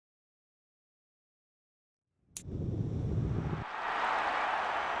The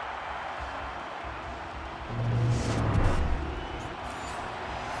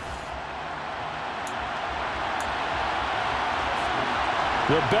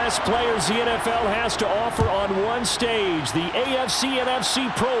best players the NFL has to offer on one stage. The AFC NFC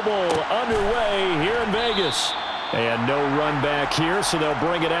Pro Bowl underway here in Vegas. And no run back here, so they'll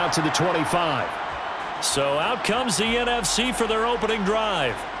bring it out to the 25. So out comes the NFC for their opening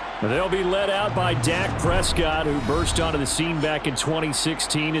drive. They'll be led out by Dak Prescott, who burst onto the scene back in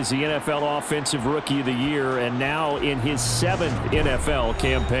 2016 as the NFL Offensive Rookie of the Year, and now in his 7th NFL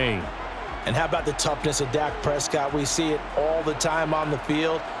campaign. And how about the toughness of Dak Prescott? We see it all the time on the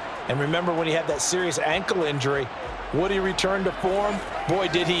field. And remember when he had that serious ankle injury, would he return to form? Boy,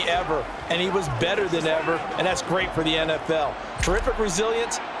 did he ever. And he was better than ever, and that's great for the NFL. Terrific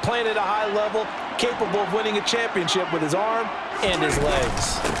resilience, playing at a high level, capable of winning a championship with his arm and his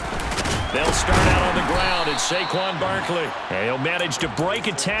legs. They'll start out on the ground. It's Saquon Barkley. And he'll manage to break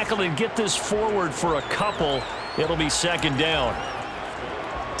a tackle and get this forward for a couple. It'll be second down.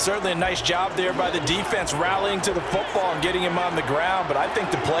 Certainly a nice job there by the defense rallying to the football and getting him on the ground, but I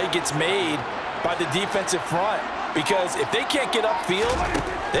think the play gets made by the defensive front because if they can't get upfield,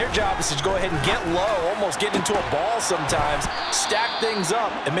 their job is to go ahead and get low, almost get into a ball sometimes, stack things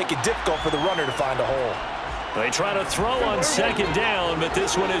up, and make it difficult for the runner to find a hole. They try to throw on second down, but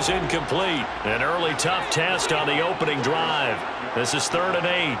this one is incomplete. An early tough test on the opening drive. This is 3rd and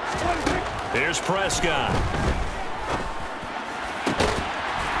 8. Here's Prescott.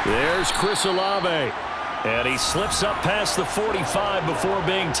 There's Chris Olave. And he slips up past the 45 before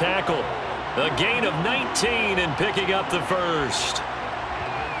being tackled. A gain of 19 and picking up the first.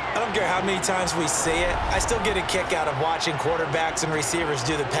 I don't care how many times we see it. I still get a kick out of watching quarterbacks and receivers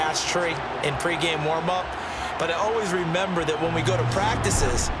do the pass tree in pregame warm-up. But I always remember that when we go to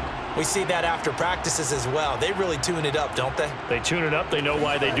practices, we see that after practices as well. They really tune it up, don't they? They tune it up. They know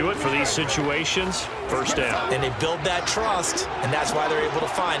why they do it for these situations. First down. And they build that trust, and that's why they're able to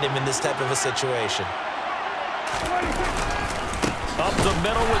find him in this type of a situation. Up the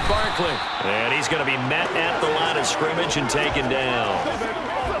middle with Barkley. And he's going to be met at the line of scrimmage and taken down.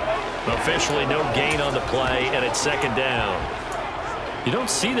 Officially no gain on the play, and it's second down. You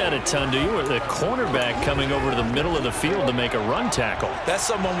don't see that a ton, do you? Or the cornerback coming over to the middle of the field to make a run tackle. That's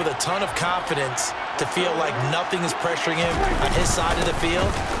someone with a ton of confidence to feel like nothing is pressuring him on his side of the field.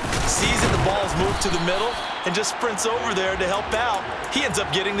 Sees that the ball's moved to the middle and just sprints over there to help out. He ends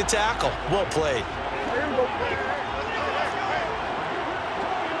up getting the tackle. Well played.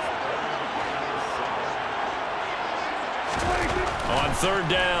 On 3rd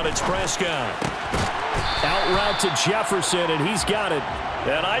down, it's Prescott. Out route to Jefferson, and he's got it.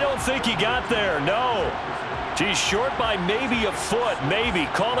 And I don't think he got there, no. He's short by maybe a foot, maybe.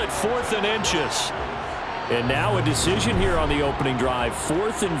 Call it 4th and inches. And now a decision here on the opening drive.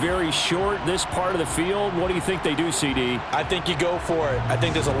 4th and very short, this part of the field. What do you think they do, CD? I think you go for it. I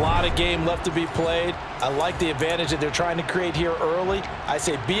think there's a lot of game left to be played. I like the advantage that they're trying to create here early. I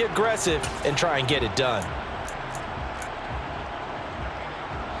say be aggressive and try and get it done.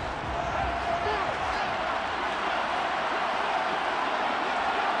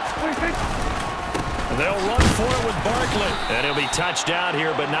 They'll run for it with Barkley. And he'll be touched out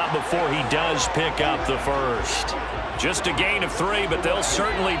here, but not before he does pick up the first. Just a gain of 3, but they'll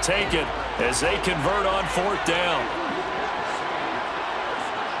certainly take it as they convert on 4th down.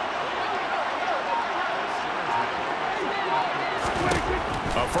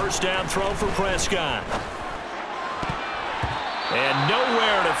 A first down throw for Prescott. And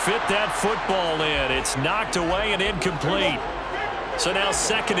nowhere to fit that football in. It's knocked away and incomplete. So now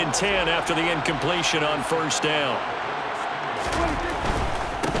 2nd and 10 after the incompletion on 1st down.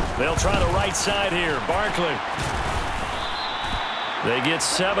 They'll try the right side here. Barkley. They get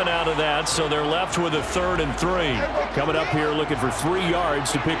 7 out of that, so they're left with a 3rd and 3. Coming up here looking for 3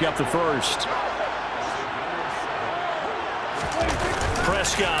 yards to pick up the first.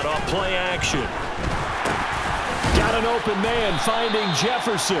 Prescott off play action. Got an open man finding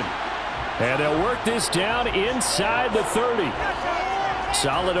Jefferson. And they'll work this down inside the 30.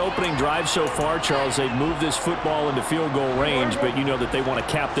 Solid opening drive so far, Charles. They've moved this football into field goal range, but you know that they want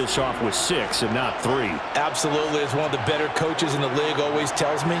to cap this off with 6 and not 3. Absolutely. As one of the better coaches in the league always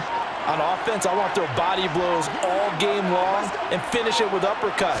tells me, on offense, I want to throw body blows all game long and finish it with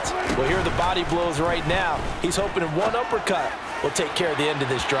uppercuts. Well, here are the body blows right now. He's hoping in one uppercut will take care of the end of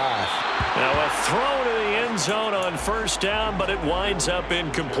this drive. Now a throw to the end zone on 1st down, but it winds up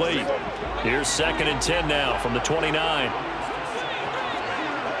incomplete. Here's 2nd and 10 now from the 29.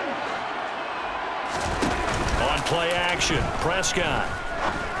 On play action, Prescott.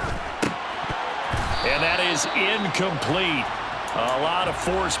 And that is incomplete. A lot of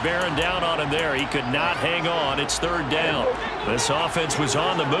force bearing down on him there. He could not hang on. It's third down. This offense was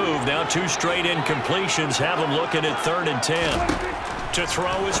on the move. Now 2 straight incompletions have him looking at 3rd and 10. To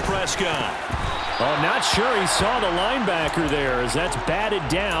throw is Prescott. Oh, not sure he saw the linebacker there as that's batted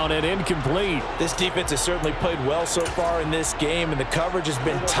down and incomplete. This defense has certainly played well so far in this game, and the coverage has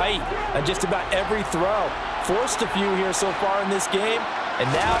been tight on just about every throw. Forced a few here so far in this game, and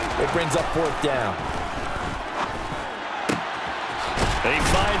now it brings up 4th down. He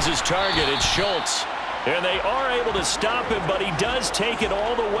finds his target. It's Schultz. And they are able to stop him, but he does take it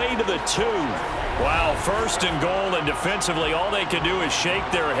all the way to the 2. Wow, 1st and goal, and defensively all they can do is shake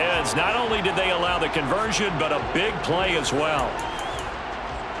their heads. Not only did they allow the conversion, but a big play as well.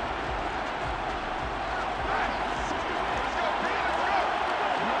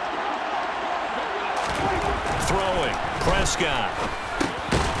 Throwing, Prescott.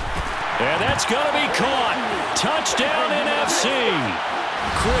 And that's going to be caught. Touchdown NFC.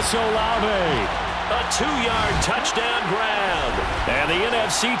 Chris Olave. A 2-yard touchdown grab. And the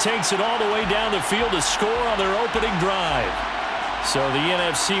NFC takes it all the way down the field to score on their opening drive. So the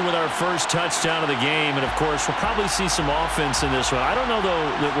NFC with our first touchdown of the game. And, of course, we'll probably see some offense in this one. I don't know, though,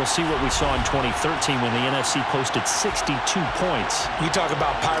 that we'll see what we saw in 2013 when the NFC posted 62 points. You talk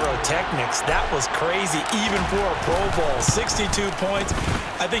about pyrotechnics. That was crazy, even for a Pro Bowl. 62 points.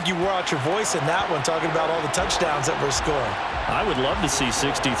 I think you wore out your voice in that one, talking about all the touchdowns that were scored. I would love to see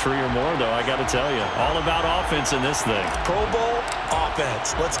 63 or more, though, I got to tell you. All about offense in this thing. Pro Bowl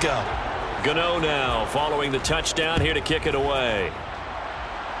offense. Let's go. Gano now following the touchdown here to kick it away.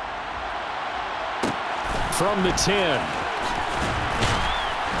 From the 10.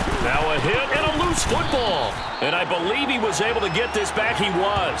 Now a hit and a loose football. And I believe he was able to get this back. He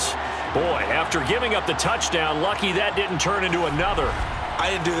was. Boy, after giving up the touchdown, lucky that didn't turn into another. I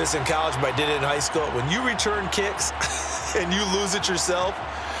didn't do this in college, but I did it in high school. When you return kicks and you lose it yourself,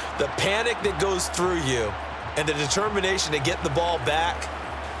 the panic that goes through you and the determination to get the ball back,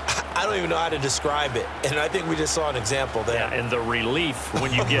 I don't even know how to describe it. And I think we just saw an example there. Yeah, and the relief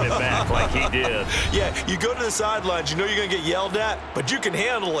when you get it back like he did. Yeah, you go to the sidelines, you know you're going to get yelled at, but you can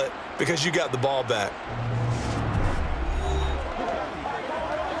handle it because you got the ball back.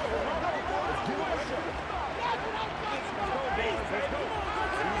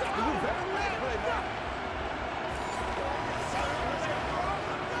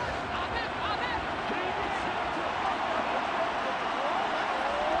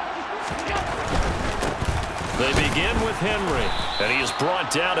 They begin with Henry, and he is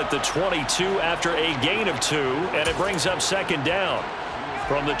brought down at the 22 after a gain of 2, and it brings up 2nd down.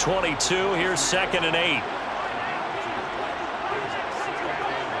 From the 22, here's 2nd and 8.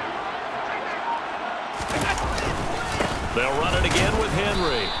 They'll run it again with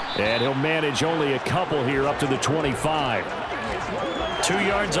Henry, and he'll manage only a couple here up to the 25. 2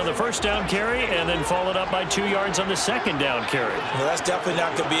 yards on the first down carry, and then followed up by 2 yards on the second down carry. Well, that's definitely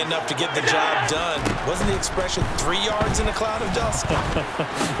not going to be enough to get the job done. Wasn't the expression 3 yards in a cloud of dust?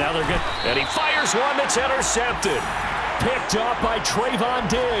 Now they're good. And he fires one that's intercepted. Picked up by Trayvon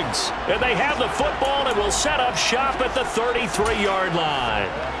Diggs. And they have the football and will set up shop at the 33-yard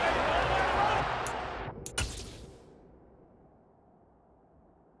line.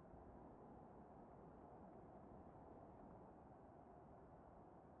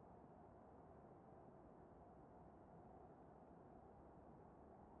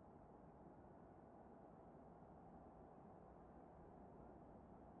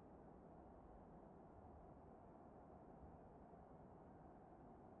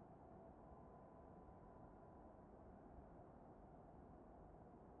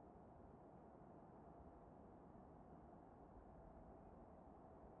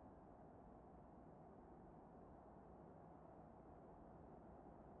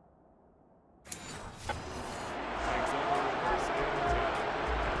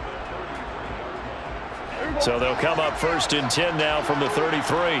 So they'll come up 1st and 10 now from the 33.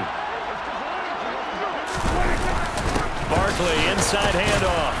 Barkley, inside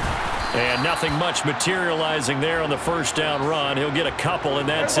handoff. And nothing much materializing there on the first down run. He'll get a couple, and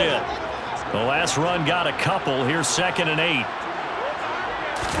that's it. The last run got a couple. Here's 2nd and 8.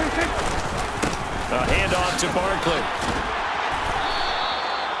 A handoff to Barkley.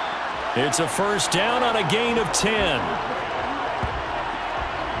 It's a first down on a gain of 10.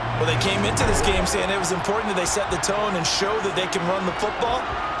 Well, they came into this game saying it was important that they set the tone and show that they can run the football.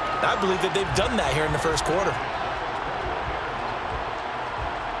 I believe that they've done that here in the first quarter.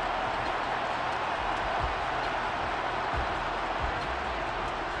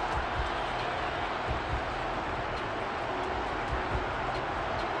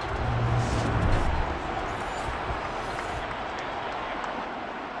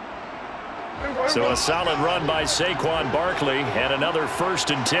 So a solid run by Saquon Barkley and another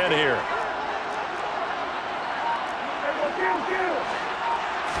 1st and 10 here.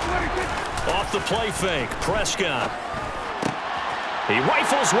 Off the play fake, Prescott. He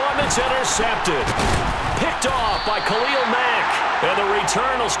rifles one that's intercepted. Picked off by Khalil Mack. And the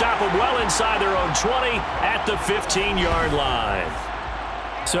return will stop them well inside their own 20 at the 15-yard line.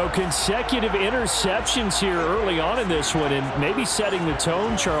 So consecutive interceptions here early on in this one, and maybe setting the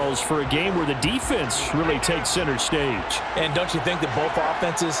tone, Charles, for a game where the defense really takes center stage. And don't you think that both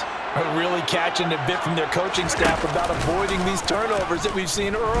offenses are really catching a bit from their coaching staff about avoiding these turnovers that we've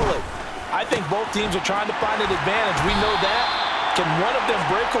seen early? I think both teams are trying to find an advantage. We know that. Can one of them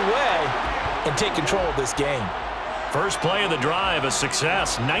break away and take control of this game? First play of the drive, a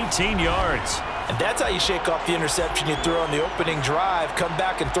success, 19 yards. And that's how you shake off the interception you threw on the opening drive, come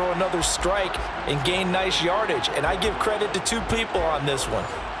back and throw another strike and gain nice yardage. And I give credit to two people on this one.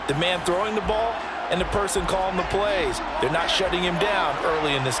 The man throwing the ball and the person calling the plays. They're not shutting him down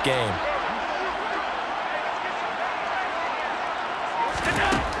early in this game.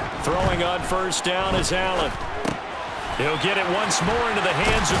 Throwing on first down is Allen. He'll get it once more into the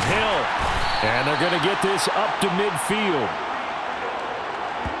hands of Hill. And they're going to get this up to midfield.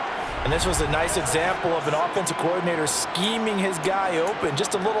 And this was a nice example of an offensive coordinator scheming his guy open.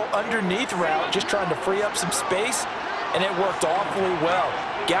 Just a little underneath route, just trying to free up some space. And it worked awfully well.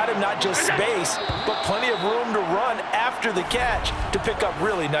 Got him not just space, but plenty of room to run after the catch to pick up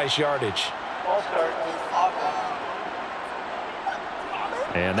really nice yardage.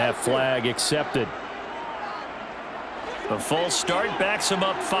 And that flag accepted. A false start backs him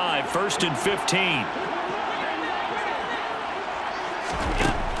up 5, 1st and 15.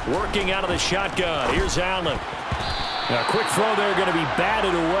 Working out of the shotgun. Here's Allen. A quick throw there, going to be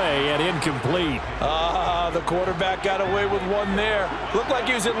batted away and incomplete. The quarterback got away with one there. Looked like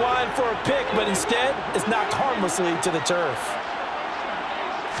he was in line for a pick, but instead it's knocked harmlessly to the turf.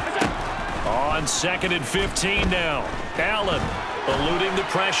 On 2nd and 15 now. Allen eluding the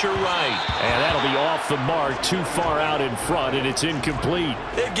pressure right. And that'll be off the mark, too far out in front, and it's incomplete.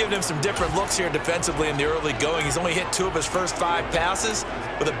 They've given him some different looks here defensively in the early going. He's only hit 2 of his first 5 passes.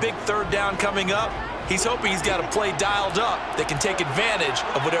 With a big 3rd down coming up, he's hoping he's got a play dialed up that can take advantage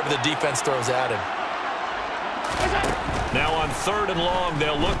of whatever the defense throws at him. Now on 3rd and long,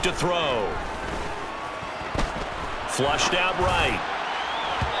 they'll look to throw. Flushed out right.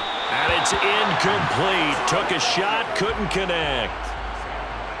 And it's incomplete. Took a shot, couldn't connect.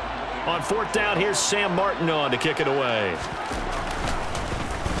 On 4th down, here's Sam Martin on to kick it away.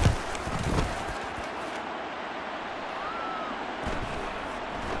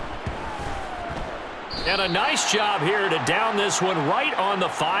 And a nice job here to down this one right on the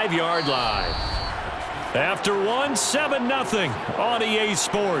 5-yard line. After one, 7-0 on EA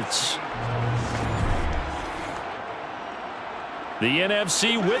Sports. The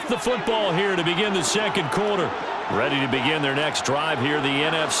NFC with the football here to begin the 2nd quarter. Ready to begin their next drive here, the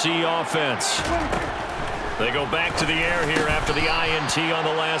NFC offense. They go back to the air here after the INT on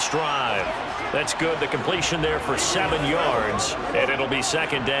the last drive. That's good. The completion there for 7 yards, and it'll be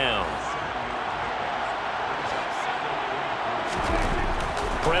 2nd down.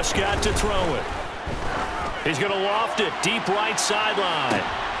 Prescott to throw it. He's going to loft it deep right sideline.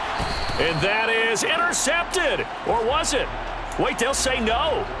 And that is intercepted. Or was it? Wait, they'll say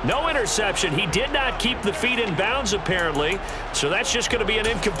no. No interception. He did not keep the feet in bounds, apparently. So that's just going to be an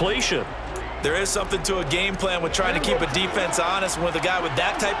incompletion. There is something to a game plan with trying to keep a defense honest. With a guy with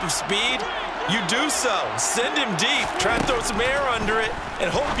that type of speed, you do so. Send him deep. Try and throw some air under it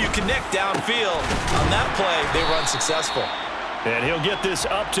and hope you connect downfield. On that play, they were unsuccessful. And he'll get this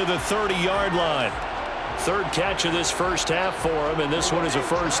up to the 30-yard line. 3rd catch of this first half for him, and this one is a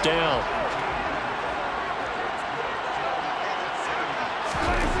 1st down.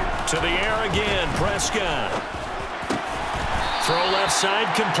 To the air again, Prescott. Throw left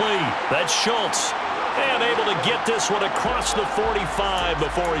side complete. That's Schultz. And able to get this one across the 45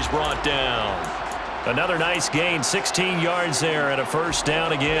 before he's brought down. Another nice gain, 16 yards there, and a 1st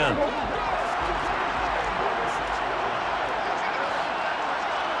down again.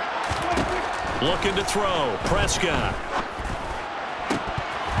 Looking to throw, Prescott.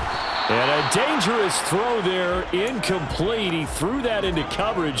 And a dangerous throw there, incomplete. He threw that into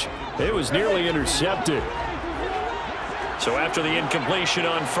coverage. It was nearly intercepted. So after the incompletion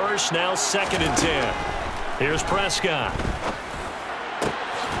on 1st, now 2nd and 10. Here's Prescott.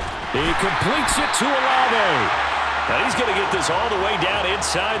 He completes it to Olave. And he's going to get this all the way down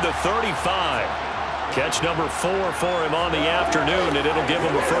inside the 35. Catch number 4 for him on the afternoon, and it'll give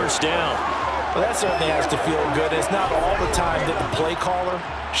him a first down. Well, that certainly has to feel good. It's not all the time that the play caller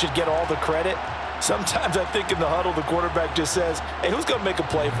should get all the credit. Sometimes I think in the huddle, the quarterback just says, hey, who's going to make a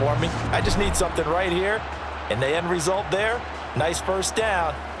play for me? I just need something right here. And the end result there, nice first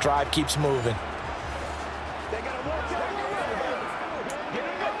down. Drive keeps moving.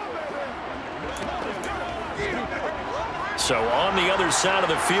 So on the other side of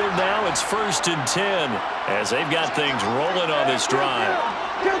the field now, it's 1st and 10 as they've got things rolling on this drive.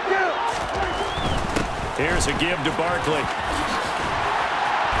 Here's a give to Barkley.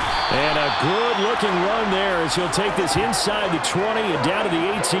 And a good-looking run there as he'll take this inside the 20 and down to the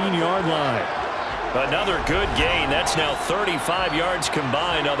 18-yard line. Another good gain. That's now 35 yards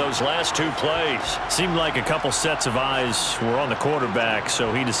combined on those last 2 plays. Seemed like a couple sets of eyes were on the quarterback,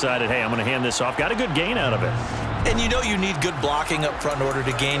 so he decided, hey, I'm going to hand this off. Got a good gain out of it. And you know you need good blocking up front in order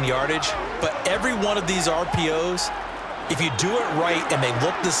to gain yardage, but every one of these RPOs, if you do it right and they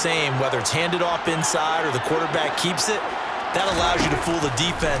look the same, whether it's handed off inside or the quarterback keeps it, that allows you to fool the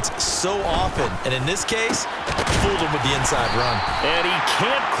defense so often. And in this case, fooled him with the inside run. And he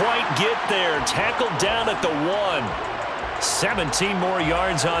can't quite get there. Tackled down at the 1. 17 more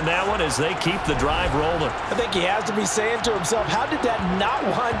yards on that one as they keep the drive rolling. I think he has to be saying to himself, how did that not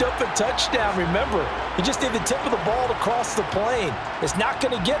wind up a touchdown? Remember, he just did the tip of the ball to cross the plane. It's not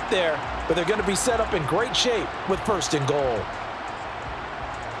going to get there, but they're going to be set up in great shape with 1st and goal.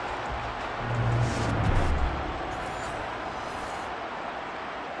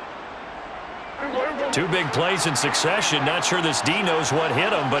 Two big plays in succession. Not sure this D knows what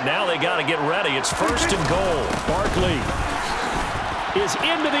hit him, but now they got to get ready. It's 1st and goal. Barkley is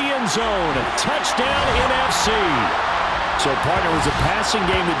into the end zone. Touchdown NFC. So, partner, it was a passing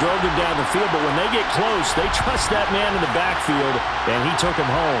game that drove them down the field, but when they get close, they trust that man in the backfield, and he took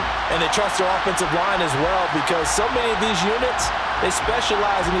him home. And they trust their offensive line as well, because so many of these units, they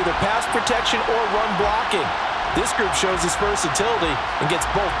specialize in either pass protection or run blocking. This group shows its versatility and gets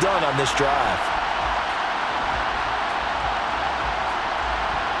both done on this drive.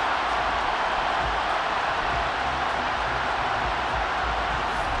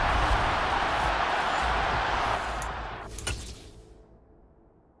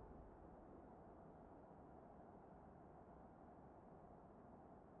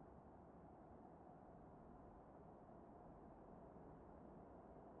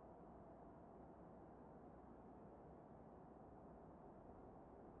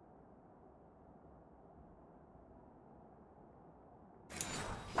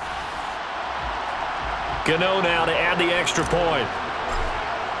 Gano now to add the extra point.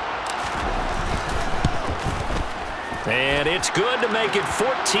 And it's good to make it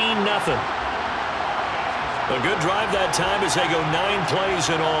 14-0. A good drive that time as they go 9 plays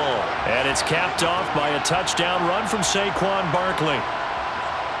in all. And it's capped off by a touchdown run from Saquon Barkley.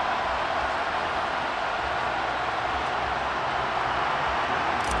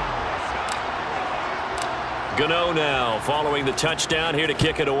 Gano now following the touchdown here to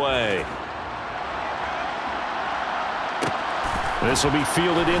kick it away. This will be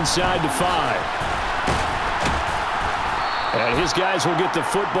fielded inside the 5. And his guys will get the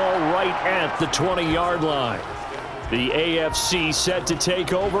football right at the 20-yard line. The AFC set to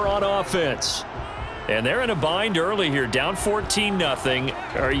take over on offense. And they're in a bind early here, down 14-0.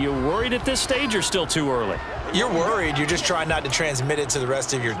 Are you worried at this stage or still too early? You're worried. You're just trying not to transmit it to the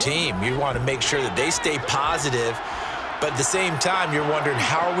rest of your team. You want to make sure that they stay positive. But at the same time, you're wondering,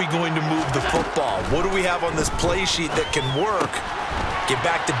 how are we going to move the football? What do we have on this play sheet that can work? Get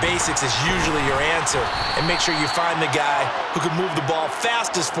back to basics is usually your answer. And make sure you find the guy who can move the ball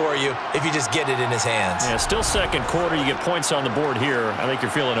fastest for you if you just get it in his hands. Yeah, still second quarter. You get points on the board here. I think you're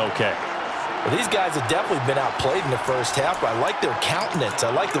feeling okay. Well, these guys have definitely been outplayed in the first half, but I like their countenance.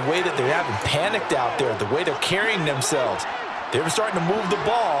 I like the way that they're having panicked out there, the way they're carrying themselves. They're starting to move the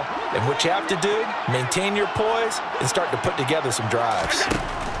ball, and what you have to do, maintain your poise and start to put together some drives.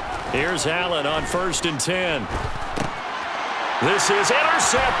 Here's Allen on 1st and 10. This is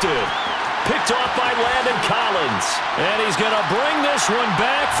intercepted. Picked off by Landon Collins. And he's going to bring this one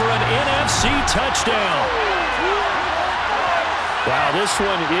back for an NFC touchdown. Wow, this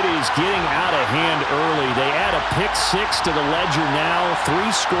one, it is getting out of hand early. They add a pick-6 to the ledger now.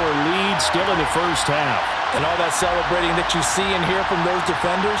 3-score lead still in the first half. And all that celebrating that you see and hear from those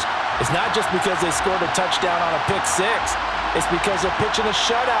defenders, it's not just because they scored a touchdown on a pick-6. It's because they're pitching a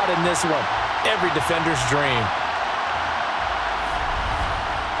shutout in this one. Every defender's dream.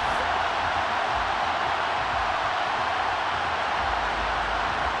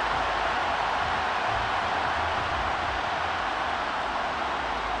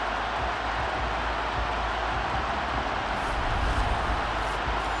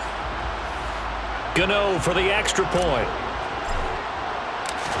 Gano for the extra point.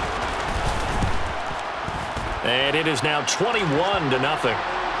 And it is now 21-0.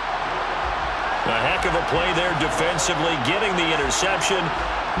 A heck of a play there defensively, getting the interception,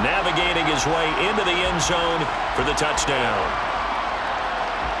 navigating his way into the end zone for the touchdown.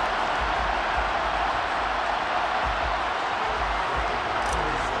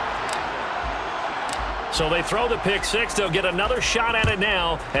 So they throw the pick six. They'll get another shot at it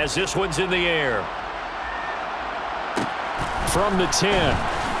now as this one's in the air. From the 10.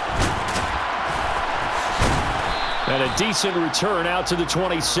 And a decent return out to the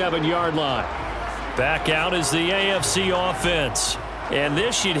 27-yard line. Back out is the AFC offense. And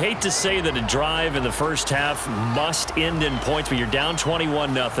this, you'd hate to say that a drive in the first half must end in points, but you're down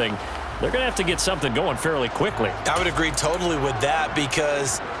 21-0. They're going to have to get something going fairly quickly. I would agree totally with that,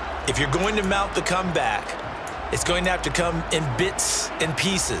 because if you're going to mount the comeback, it's going to have to come in bits and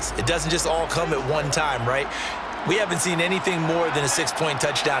pieces. It doesn't just all come at one time, right? We haven't seen anything more than a 6-point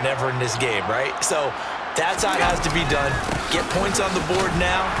touchdown ever in this game, right? So that's how it has to be done. Get points on the board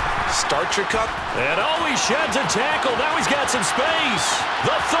now. Start your cup. And he sheds a tackle. Now he's got some space.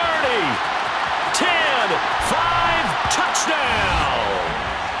 The 30, 10, 5, touchdown.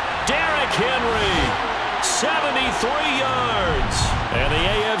 Derrick Henry, 73 yards. And the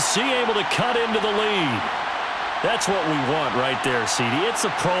AFC able to cut into the lead. That's what we want right there, CD. It's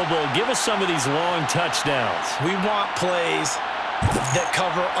a Pro Bowl. Give us some of these long touchdowns. We want plays that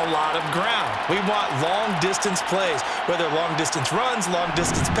cover a lot of ground. We want long-distance plays, whether long-distance runs,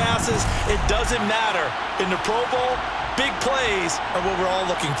 long-distance passes. It doesn't matter. In the Pro Bowl, big plays are what we're all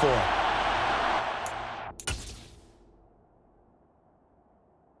looking for.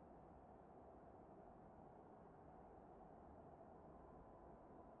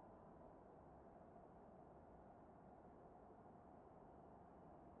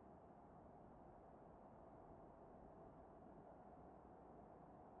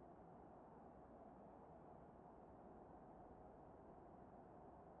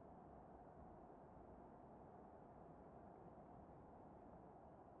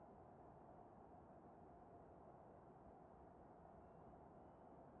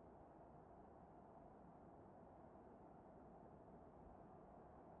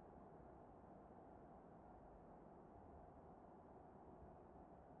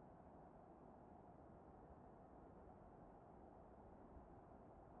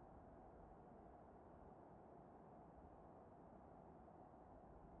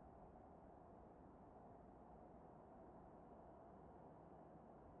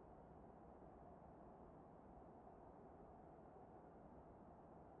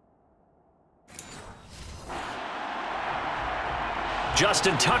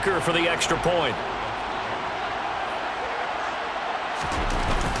 Justin Tucker for the extra point.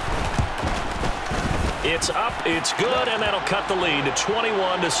 It's up, it's good, and that'll cut the lead to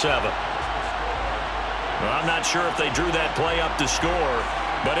 21-7. Well, I'm not sure if they drew that play up to score,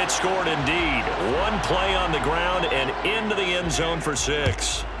 but it scored indeed. One play on the ground and into the end zone for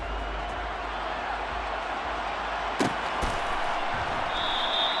 6.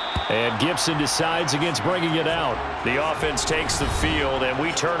 And Gibson decides against bringing it out. The offense takes the field, and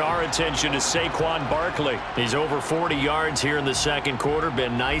we turn our attention to Saquon Barkley. He's over 40 yards here in the second quarter.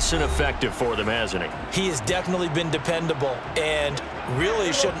 Been nice and effective for them, hasn't he? He has definitely been dependable, and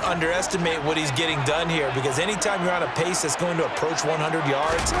really shouldn't underestimate what he's getting done here, because anytime you're on a pace that's going to approach 100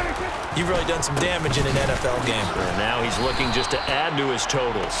 yards, you've really done some damage in an NFL game. And now he's looking just to add to his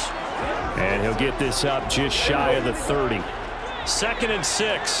totals. And he'll get this up just shy of the 30. 2nd and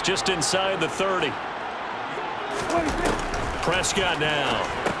 6, just inside the 30. Prescott now.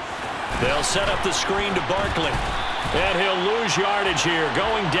 They'll set up the screen to Barkley. And he'll lose yardage here,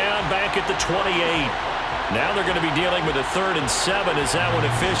 going down back at the 28. Now they're going to be dealing with a 3rd and 7. Is that one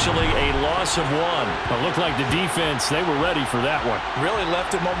officially a loss of 1? It looked like the defense, they were ready for that one. Really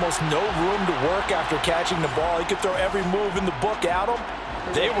left him almost no room to work after catching the ball. He could throw every move in the book at him.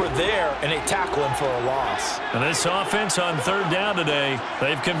 They were there, and they tackle him for a loss. And this offense on 3rd down today,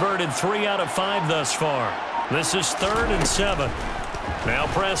 they've converted 3 out of 5 thus far. This is 3rd and 7. Now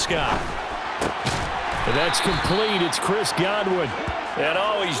Prescott. And that's complete. It's Chris Godwin. And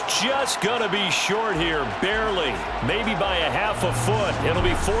he's just going to be short here, barely. Maybe by a half a foot. It'll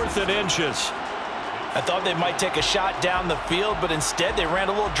be 4th and inches. I thought they might take a shot down the field, but instead they ran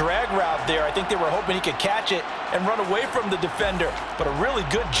a little drag route there. I think they were hoping he could catch it and run away from the defender. But a really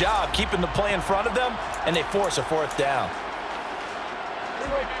good job keeping the play in front of them, and they force a 4th down.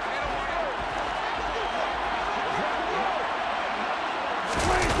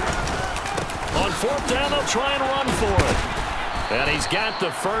 On 4th down, they'll try and run for it. And he's got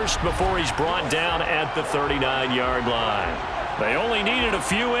the first before he's brought down at the 39-yard line. They only needed a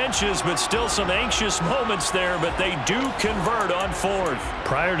few inches, but still some anxious moments there, but they do convert on fourth.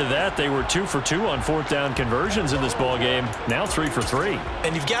 Prior to that, they were 2 for 2 on fourth down conversions in this ballgame. Now 3 for 3.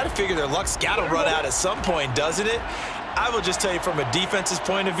 And you've got to figure their luck's got to run out at some point, doesn't it? I will just tell you from a defense's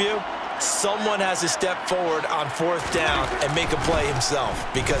point of view, someone has to step forward on fourth down and make a play himself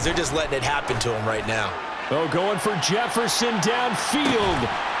because they're just letting it happen to him right now. Oh, going for Jefferson downfield.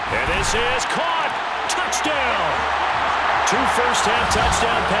 And this is caught. Touchdown. 2 first-half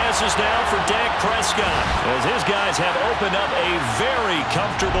touchdown passes now for Dak Prescott as his guys have opened up a very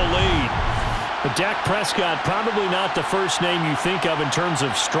comfortable lead. But Dak Prescott, probably not the first name you think of in terms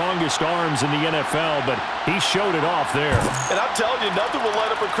of strongest arms in the NFL, but he showed it off there. And I'm telling you, nothing will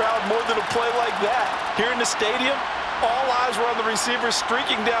light up a crowd more than a play like that. Here in the stadium, all eyes were on the receiver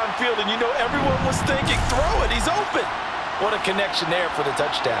streaking downfield, and you know everyone was thinking, throw it, he's open. What a connection there for the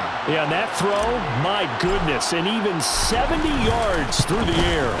touchdown. Yeah, and that throw, my goodness, and even 70 yards through the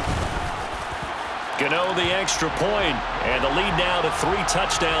air. Gano the extra point, and the lead now to 3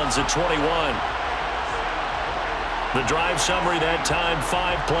 touchdowns at 21. The drive summary that time,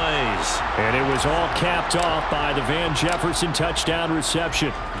 5 plays. And it was all capped off by the Van Jefferson touchdown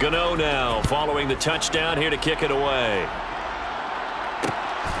reception. Gano now following the touchdown here to kick it away.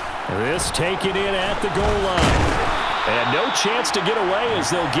 This taken in at the goal line. And no chance to get away as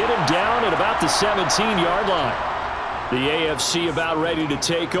they'll get him down at about the 17-yard line. The AFC about ready to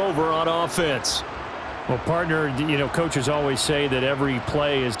take over on offense. Well, partner, you know, coaches always say that every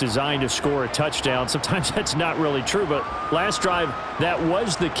play is designed to score a touchdown. Sometimes that's not really true, but last drive, that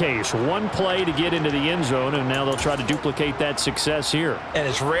was the case. One play to get into the end zone, and now they'll try to duplicate that success here. And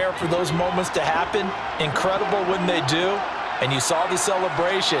it's rare for those moments to happen. Incredible when they do. And you saw the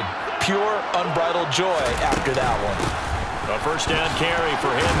celebration. Pure, unbridled joy after that one. A first down carry for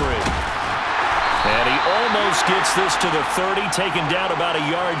Henry. And he almost gets this to the 30, taken down about a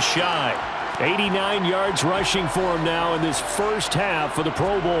yard shy. 89 yards rushing for him now in this first half of the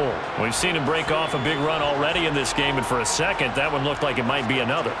Pro Bowl. We've seen him break off a big run already in this game, and for a second, that one looked like it might be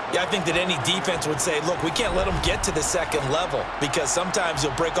another. Yeah, I think that any defense would say, look, we can't let him get to the second level because sometimes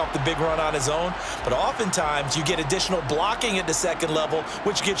he'll break off the big run on his own, but oftentimes you get additional blocking at the second level,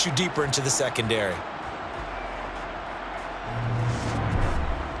 which gets you deeper into the secondary.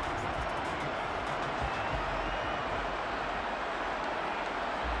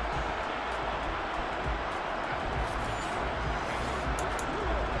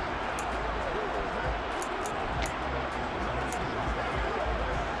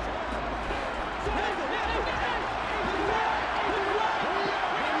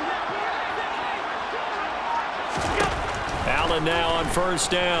 Now on first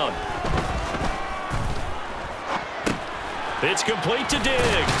down. It's complete to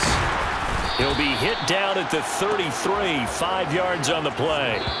Diggs. He'll be hit down at the 33, 5 yards on the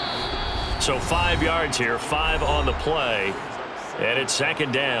play. So 5 yards here, 5 on the play, and it's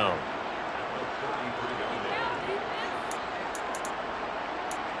second down.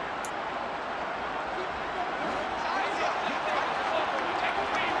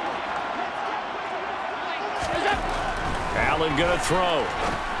 Allen going to throw.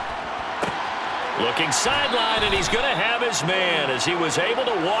 Looking sideline, and he's going to have his man as he was able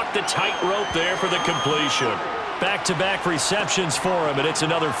to walk the tightrope there for the completion. Back-to-back receptions for him, and it's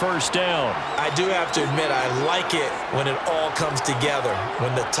another first down. I do have to admit, I like it when it all comes together.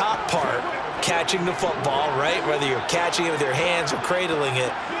 When the top part, catching the football, right, whether you're catching it with your hands or cradling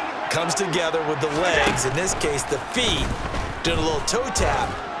it, comes together with the legs, in this case the feet, doing a little toe tap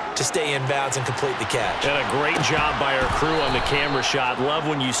to stay in bounds and complete the catch. And a great job by our crew on the camera shot. Love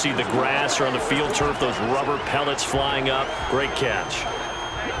when you see the grass or on the field turf, those rubber pellets flying up. Great catch.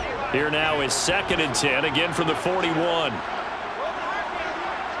 Here now is 2nd and 10, again from the 41.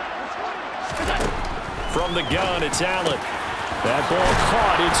 From the gun, it's Allen. That ball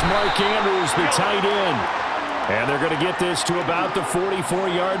caught. It's Mark Andrews, the tight end. And they're going to get this to about the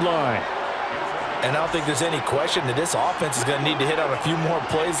 44-yard line. And I don't think there's any question that this offense is going to need to hit on a few more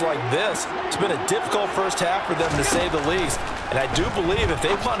plays like this. It's been a difficult first half for them, to say the least. And I do believe if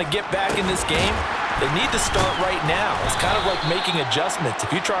they want to get back in this game, they need to start right now. It's kind of like making adjustments. If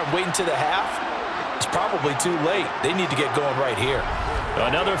you try and wait until the half, it's probably too late. They need to get going right here.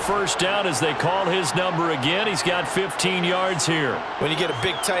 Another first down as they call his number again. He's got 15 yards here. When you get a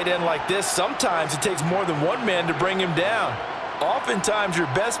big tight end like this, sometimes it takes more than one man to bring him down. Oftentimes, your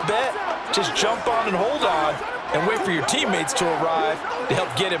best bet, just jump on and hold on and wait for your teammates to arrive to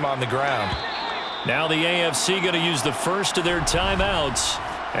help get him on the ground. Now the AFC going to use the first of their timeouts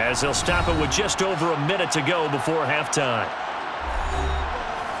as they'll stop it with just over a minute to go before halftime.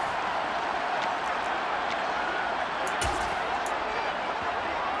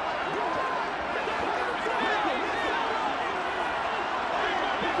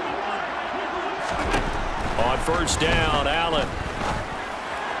 first down. Allen.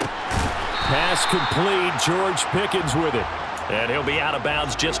 Pass complete. George Pickens with it. And he'll be out of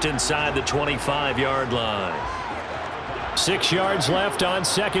bounds just inside the 25-yard line. 6 yards left on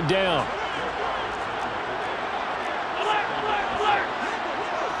second down.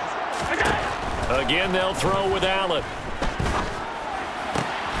 Again, they'll throw with Allen.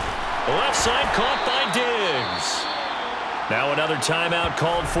 Left side caught by Diggs. Now another timeout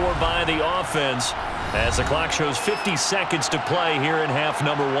called for by the offense as the clock shows 50 seconds to play here in half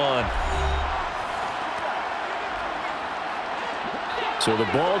number 1. So the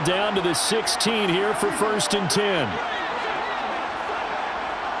ball down to the 16 here for 1st and 10.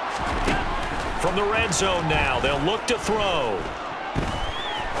 From the red zone now, they'll look to throw.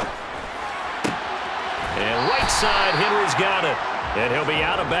 And right side, Henry's got it. And he'll be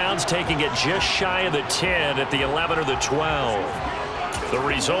out of bounds, taking it just shy of the 10 at the 11 or the 12. The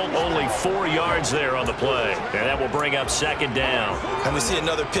result, only 4 yards there on the play. And that will bring up second down. And we see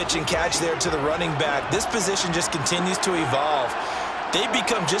another pitch and catch there to the running back. This position just continues to evolve. They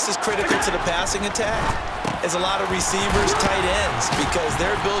become just as critical to the passing attack as a lot of receivers, tight ends, because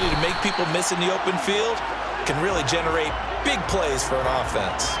their ability to make people miss in the open field can really generate big plays for an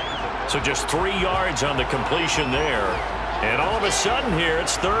offense. So just 3 yards on the completion there. And all of a sudden here,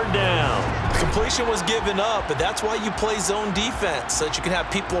 it's third down. Completion was given up, but that's why you play zone defense, so that you can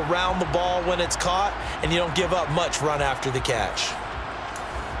have people around the ball when it's caught, and you don't give up much run after the catch.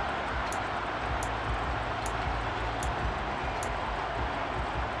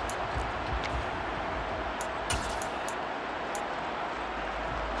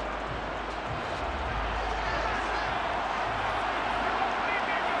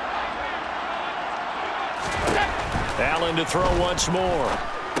 Allen to throw once more.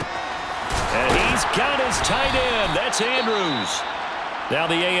 And he's got his tight end. That's Andrews. Now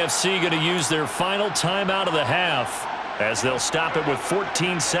the AFC going to use their final timeout of the half as they'll stop it with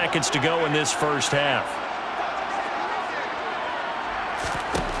 14 seconds to go in this first half.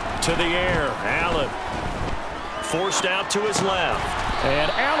 To the air. Allen. Forced out to his left.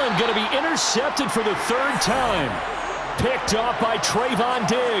 And Allen going to be intercepted for the 3rd time. Picked off by Trayvon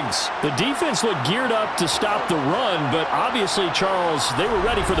Diggs. The defense looked geared up to stop the run, but obviously, Charles, they were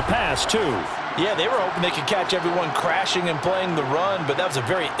ready for the pass, too. Yeah, they were hoping they could catch everyone crashing and playing the run, but that was a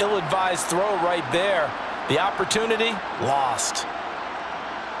very ill-advised throw right there. The opportunity, lost.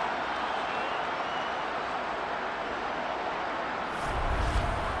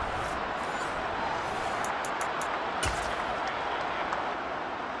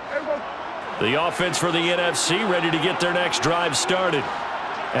 The offense for the NFC ready to get their next drive started.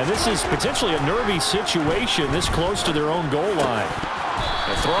 And this is potentially a nervy situation this close to their own goal line.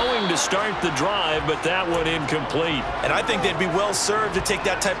 Throwing to start the drive, but that one incomplete. And I think they'd be well served to take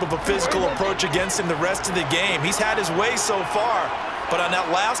that type of a physical approach against him the rest of the game. He's had his way so far, but on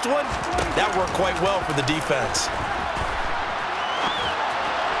that last one, that worked quite well for the defense.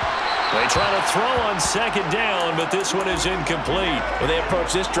 They try to throw on second down, but this one is incomplete. Well, they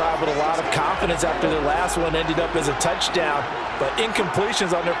approached this drive with a lot of confidence after their last one ended up as a touchdown. But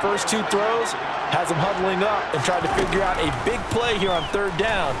incompletions on their first 2 throws has them huddling up and trying to figure out a big play here on 3rd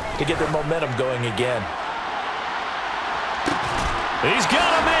down to get their momentum going again. He's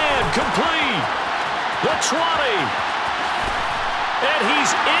got a man complete. The 20. And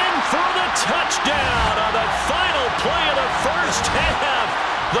he's in for the touchdown on the final play of the first half.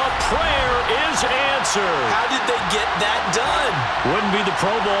 The prayer is answered. How did they get that done? Wouldn't be the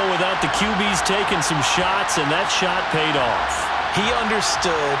Pro Bowl without the QBs taking some shots, and that shot paid off. He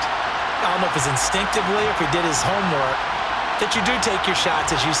understood, I don't know if it's instinctively or if he did his homework, that you do take your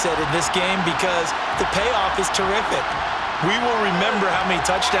shots, as you said, in this game because the payoff is terrific. We will remember how many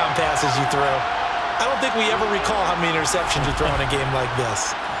touchdown passes you throw. I don't think we ever recall how many interceptions you throw in a game like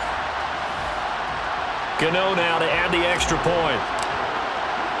this. Gano now to add the extra point.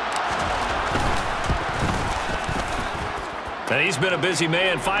 And he's been a busy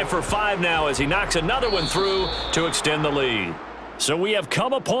man, 5 for 5 now as he knocks another one through to extend the lead. So we have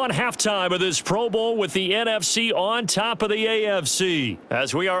come upon halftime of this Pro Bowl with the NFC on top of the AFC.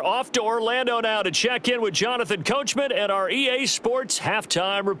 As we are off to Orlando now to check in with Jonathan Coachman and our EA Sports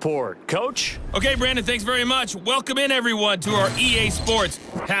Halftime Report. Coach? Okay, Brandon, thanks very much. Welcome in, everyone, to our EA Sports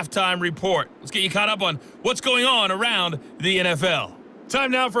Halftime Report. Let's get you caught up on what's going on around the NFL.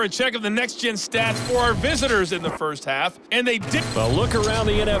 Time now for a check of the next-gen stats for our visitors in the first half, and they did. A look around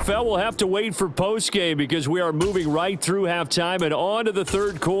the NFL. We'll have to wait for postgame because we are moving right through halftime and on to the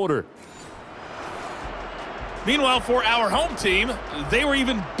third quarter. Meanwhile, for our home team, they were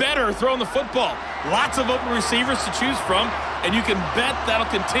even better throwing the football. Lots of open receivers to choose from, and you can bet that'll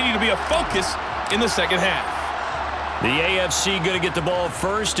continue to be a focus in the second half. The AFC going to get the ball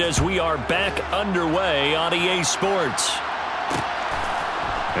first as we are back underway on EA Sports.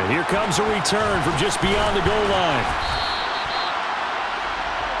 And here comes a return from just beyond the goal line.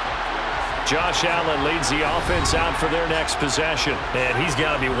 Josh Allen leads the offense out for their next possession. And he's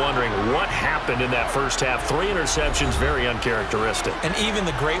got to be wondering what happened in that first half. 3 interceptions, very uncharacteristic. And even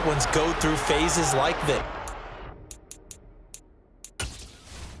the great ones go through phases like this.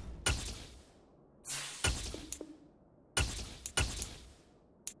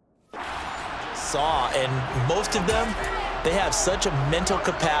 And most of them, they have such a mental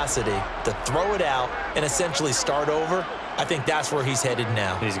capacity to throw it out and essentially start over. I think that's where he's headed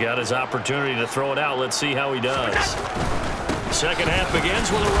now. He's got his opportunity to throw it out. Let's see how he does. Second half begins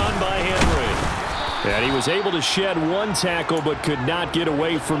with a run by Henry. And he was able to shed 1 tackle but could not get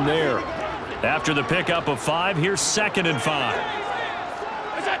away from there. After the pickup of 5, here's 2nd and 5.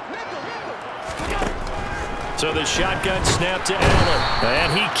 So the shotgun snap to Allen.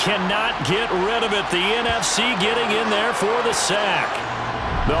 And he cannot get rid of it. The NFC getting in there for the sack.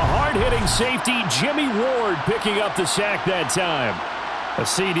 The hard-hitting safety, Jimmy Ward, picking up the sack that time. A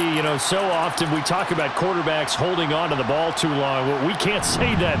CD, you know, so often we talk about quarterbacks holding on to the ball too long. Well, we can't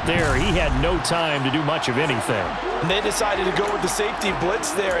say that there. He had no time to do much of anything. And they decided to go with the safety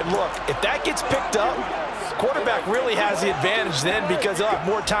blitz there. And look, if that gets picked up, quarterback really has the advantage then because they'll have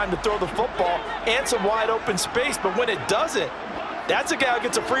more time to throw the football and some wide open space. But when it doesn't, that's a guy who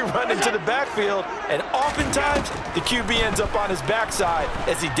gets a free run into the backfield. And oftentimes, the QB ends up on his backside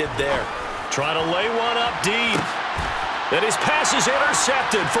as he did there. Trying to lay one up deep. And his pass is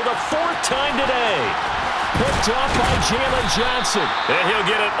intercepted for the 4th time today. Picked up by Jalen Johnson. And he'll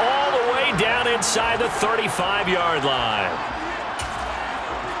get it all the way down inside the 35-yard line.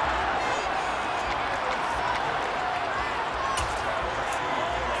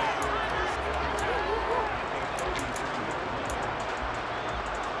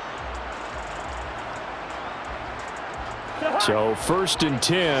 So 1st and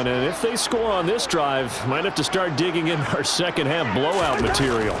 10, and if they score on this drive, might have to start digging in our second half blowout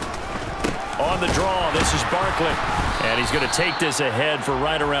material. On the draw, this is Barkley, and he's going to take this ahead for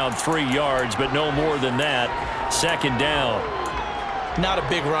right around 3 yards, but no more than that. 2nd down. Not a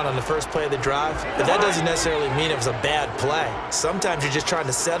big run on the first play of the drive, but that doesn't necessarily mean it was a bad play. Sometimes you're just trying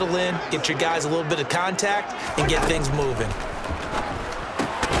to settle in, get your guys a little bit of contact, and get things moving.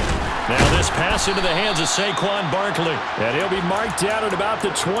 Now this pass into the hands of Saquon Barkley, and he'll be marked down at about the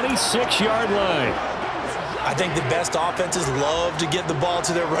 26-yard line. I think the best offenses love to get the ball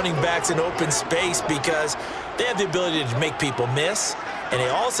to their running backs in open space because they have the ability to make people miss, and they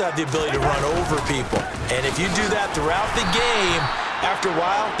also have the ability to run over people. And if you do that throughout the game, after a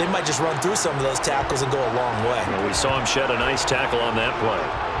while, they might just run through some of those tackles and go a long way. Well, we saw him shed a nice tackle on that play.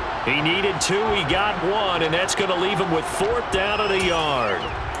 He needed 2, he got 1, and that's going to leave him with 4th down at a yard.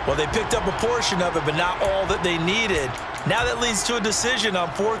 Well, they picked up a portion of it, but not all that they needed. Now that leads to a decision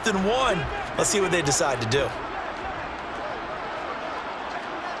on 4th and 1. Let's see what they decide to do.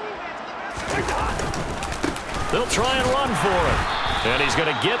 They'll try and run for it. And he's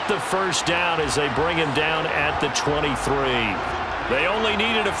going to get the 1st down as they bring him down at the 23. They only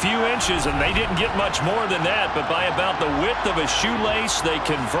needed a few inches, and they didn't get much more than that. But by about the width of a shoelace, they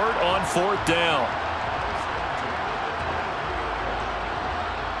convert on 4th down.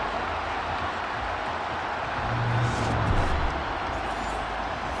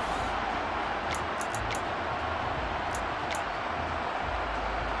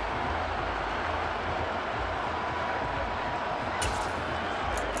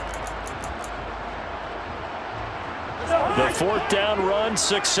 The 4th down run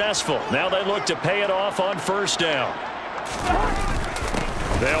successful. Now they look to pay it off on 1st down.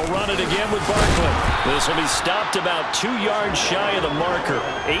 They'll run it again with Barkley. This will be stopped about 2 yards shy of the marker.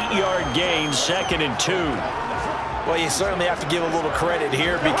 8-yard gain, 2nd and 2. Well, you certainly have to give a little credit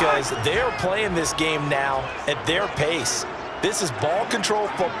here because they're playing this game now at their pace. This is ball control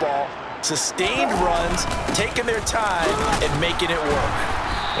football, sustained runs, taking their time and making it work.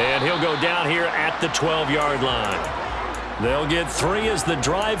 And he'll go down here at the 12-yard line. They'll get 3 as the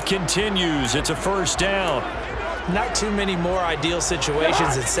drive continues. It's a 1st down. Not too many more ideal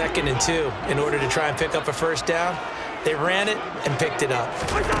situations at 2nd and 2 in order to try and pick up a 1st down. They ran it and picked it up.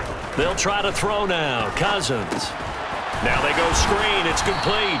 They'll try to throw now. Cousins. Now they go screen. It's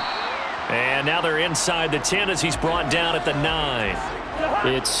complete. And now they're inside the 10 as he's brought down at the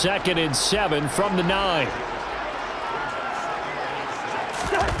 9. It's 2nd and 7 from the 9.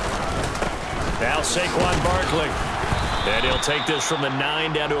 Now Saquon Barkley. And he'll take this from the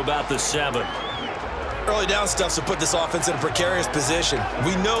 9 down to about the 7. Early down stuff to put this offense in a precarious position.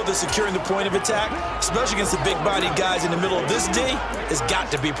 We know that securing the point of attack, especially against the big-bodied guys in the middle of this D, has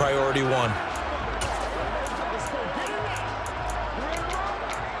got to be priority one.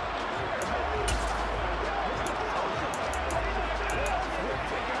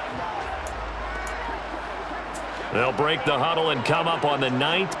 They'll break the huddle and come up on the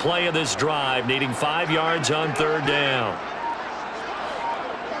 9th play of this drive, needing 5 yards on 3rd down.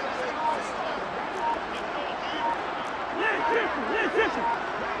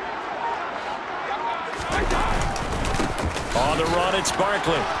 On the run, it's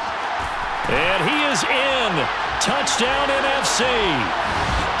Barkley. And he is in. Touchdown NFC.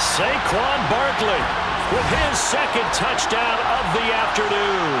 Saquon Barkley with his 2nd touchdown of the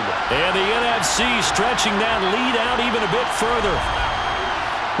afternoon. And the NFC stretching that lead out even a bit further.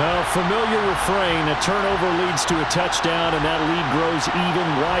 Well, familiar refrain, a turnover leads to a touchdown, and that lead grows even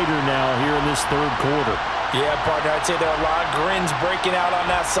wider now here in this 3rd quarter. Yeah, partner, I'd say there are a lot of grins breaking out on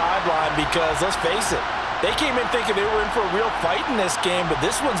that sideline because, let's face it, they came in thinking they were in for a real fight in this game, but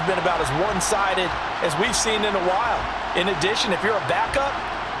this one's been about as one-sided as we've seen in a while. In addition, if you're a backup,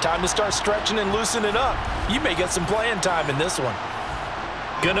 time to start stretching and loosening up. You may get some playing time in this one.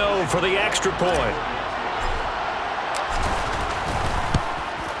 Gano for the extra point.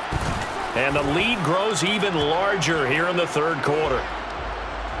 And the lead grows even larger here in the 3rd quarter.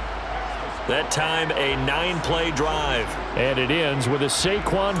 That time, a 9-play drive. And it ends with a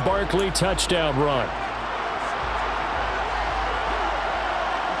Saquon Barkley touchdown run.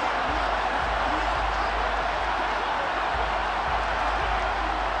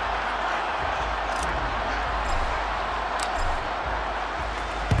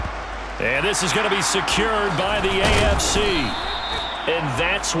 And this is going to be secured by the AFC. And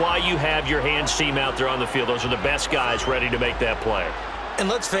that's why you have your hands team out there on the field. Those are the best guys ready to make that play. And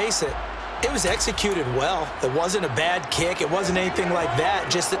let's face it, it was executed well. It wasn't a bad kick. It wasn't anything like that.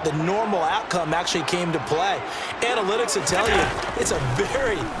 Just that the normal outcome actually came to play. Analytics will tell you it's a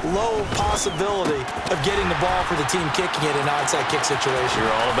very low possibility of getting the ball for the team kicking it in an onside kick situation.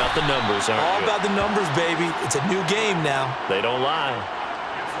 You're all about the numbers, aren't you? All about the numbers, baby. It's a new game now. They don't lie.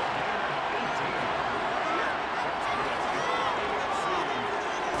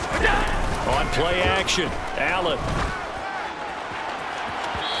 On play action, Allen.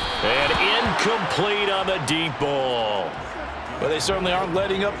 And incomplete on the deep ball. Well, they certainly aren't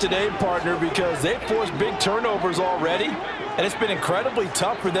letting up today, partner, because they've forced big turnovers already, and it's been incredibly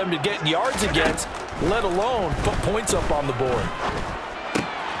tough for them to get yards against, let alone put points up on the board.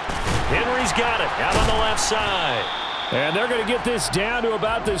 Henry's got it out on the left side. And they're going to get this down to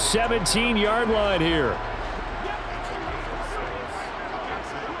about the 17-yard line here.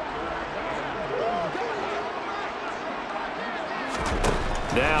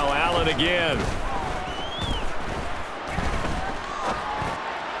 Now Allen again.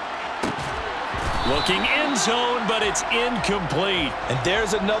 Looking end zone, but it's incomplete. And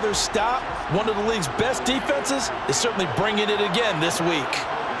there's another stop. One of the league's best defenses is certainly bringing it again this week.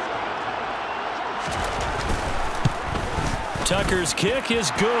 Tucker's kick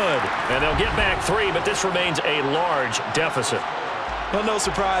is good. And they'll get back 3, but this remains a large deficit. Well, no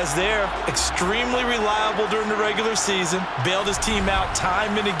surprise there. Extremely reliable during the regular season. Bailed his team out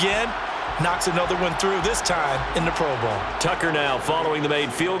time and again. Knocks another one through, this time in the Pro Bowl. Tucker now following the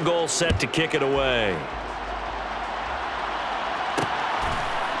made field goal, set to kick it away.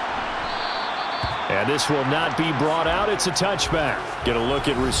 And this will not be brought out. It's a touchback. Get a look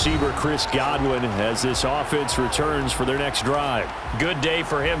at receiver Chris Godwin as this offense returns for their next drive. Good day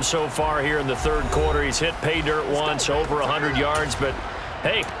for him so far here in the 3rd quarter. He's hit pay dirt once, over 100 yards, but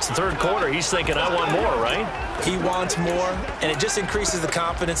hey, it's the 3rd quarter. He's thinking, I want more, right? He wants more, and it just increases the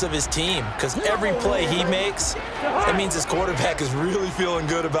confidence of his team because every play he makes, that means his quarterback is really feeling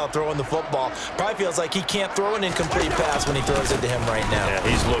good about throwing the football. Probably feels like he can't throw an incomplete pass when he throws it to him right now. Yeah,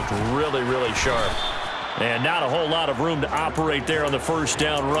 he's looked really, really sharp. And not a whole lot of room to operate there on the 1st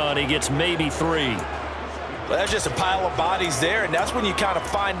down run. He gets maybe 3. Well, that's just a pile of bodies there, and that's when you kind of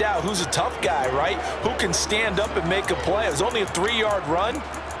find out who's a tough guy, right? Who can stand up and make a play. It was only a 3-yard run,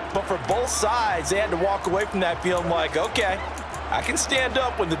 but for both sides, they had to walk away from that feeling like, okay, I can stand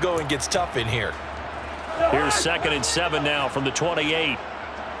up when the going gets tough in here. Here's 2nd and 7 now from the 28.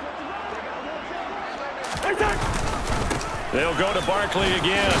 They'll go to Barkley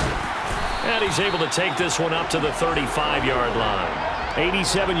again. And he's able to take this one up to the 35-yard line.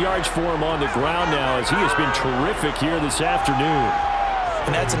 87 yards for him on the ground now as he has been terrific here this afternoon.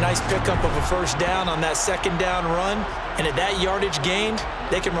 And that's a nice pickup of a 1st down on that 2nd down run. And at that yardage gained,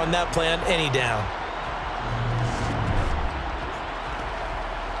 they can run that play on any down.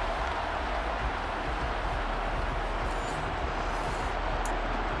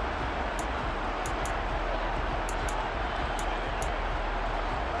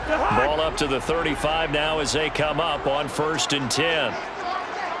 Ball up to the 35 now as they come up on 1st and 10.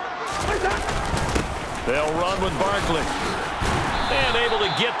 They'll run with Barkley. And able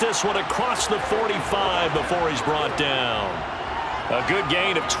to get this one across the 45 before he's brought down. A good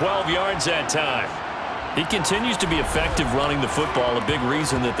gain of 12 yards that time. He continues to be effective running the football, a big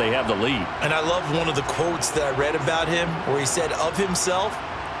reason that they have the lead. And I love one of the quotes that I read about him where he said of himself,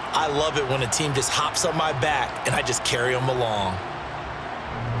 "I love it when a team just hops on my back and I just carry them along."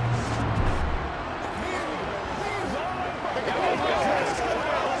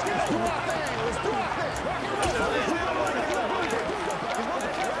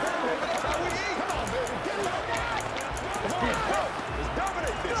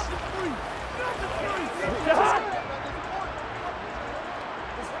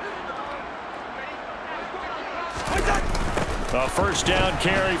 A 1st down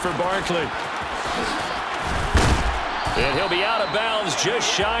carry for Barkley. And he'll be out of bounds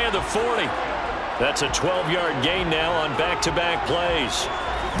just shy of the 40. That's a 12-yard gain now on back-to-back plays.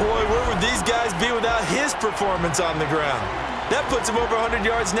 Boy, where would these guys be without his performance on the ground? That puts him over 100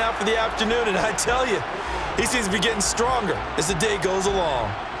 yards now for the afternoon, and I tell you, he seems to be getting stronger as the day goes along.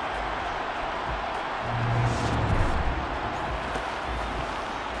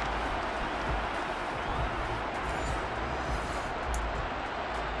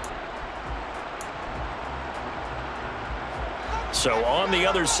 So on the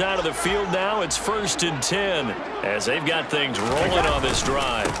other side of the field now, it's 1st and 10 as they've got things rolling on this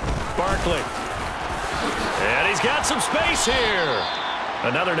drive. Barkley. And he's got some space here.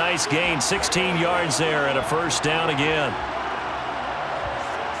 Another nice gain, 16 yards there and a 1st down again.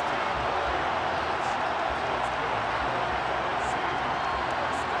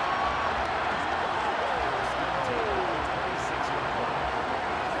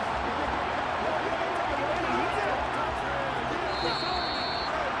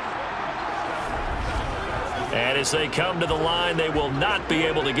 And as they come to the line, they will not be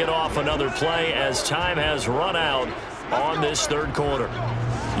able to get off another play as time has run out on this 3rd quarter.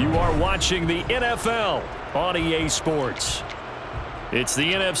 You are watching the NFL on EA Sports. It's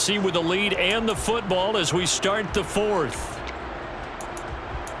the NFC with the lead and the football as we start the 4th.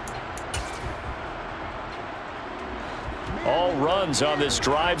 All runs on this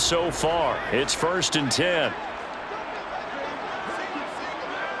drive so far. It's 1st and 10.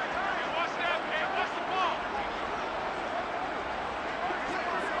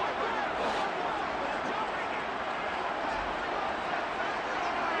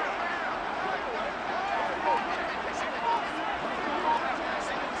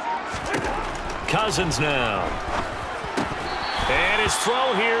 Cousins now. And his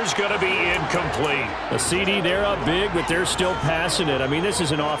throw here is going to be incomplete. A CD, they're up big, but they're still passing it. I mean, this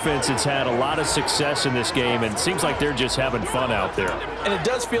is an offense that's had a lot of success in this game, and it seems like they're just having fun out there. And it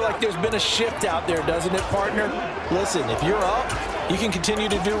does feel like there's been a shift out there, doesn't it, partner? Listen, if you're up, you can continue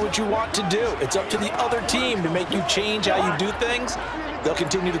to do what you want to do. It's up to the other team to make you change how you do things. They'll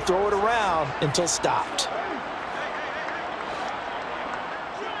continue to throw it around until stopped.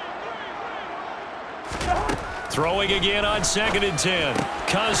 Throwing again on 2nd and 10.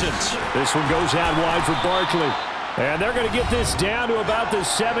 Cousins. This one goes out wide for Barkley. And they're going to get this down to about the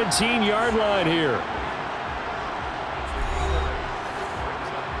 17-yard line here.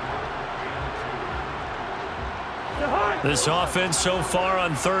 This offense so far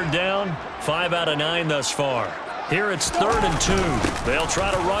on 3rd down, 5 out of 9 thus far. Here it's 3rd and 2. They'll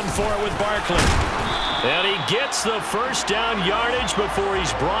try to run for it with Barkley. And he gets the 1st down yardage before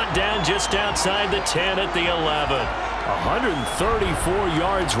he's brought down just outside the 10 at the 11. 134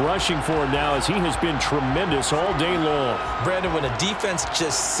 yards rushing for him now as he has been tremendous all day long. Brandon, when a defense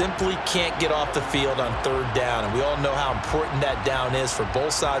just simply can't get off the field on 3rd down, and we all know how important that down is for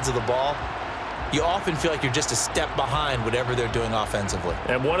both sides of the ball, you often feel like you're just a step behind whatever they're doing offensively.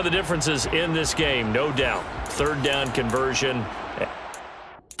 And one of the differences in this game, no doubt, 3rd down conversion.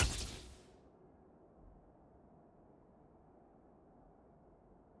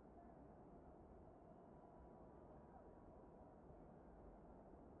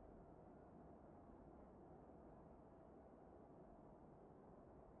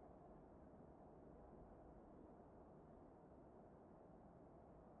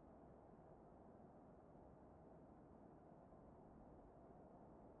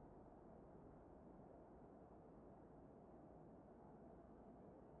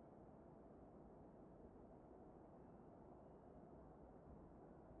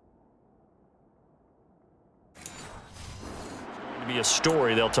 Be a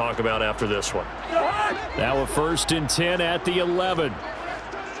story they'll talk about after this one. Now a 1st and 10 at the 11.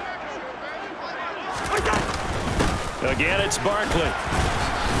 Again, it's Barkley.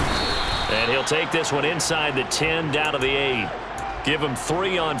 And he'll take this one inside the 10 down to the 8. Give him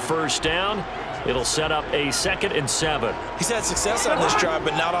 3 on first down. It'll set up a 2nd and 7. He's had success on this drive,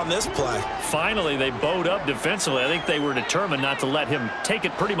 but not on this play. Finally, they bowed up defensively. I think they were determined not to let him take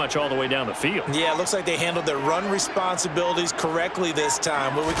it pretty much all the way down the field. Yeah, it looks like they handled their run responsibilities correctly this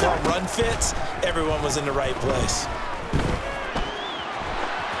time. What we call run fits, everyone was in the right place.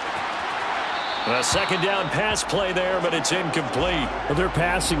 A 2nd down pass play there, but it's incomplete. Well, their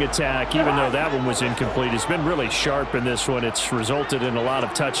passing attack, even though that one was incomplete, has been really sharp in this one. It's resulted in a lot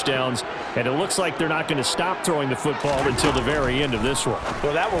of touchdowns, and it looks like they're not going to stop throwing the football until the very end of this one.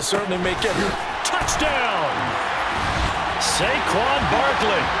 Well, that will certainly make every touchdown. Saquon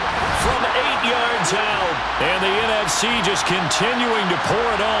Barkley from 8 yards out, and the NFC just continuing to pour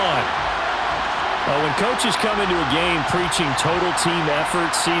it on. When coaches come into a game preaching total team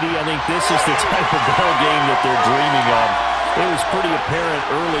effort, CD, I think this is the type of ball game that they're dreaming of. It was pretty apparent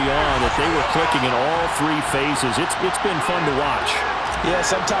early on that they were clicking in all 3 phases. It's been fun to watch. Yeah,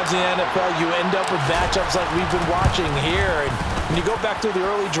 sometimes in the NFL you end up with matchups like we've been watching here. And when you go back through the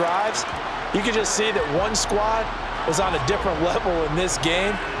early drives, you can just see that one squad was on a different level in this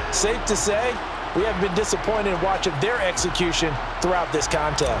game. Safe to say, we have been disappointed in watching their execution throughout this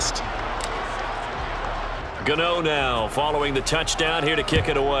contest. Gano now following the touchdown here to kick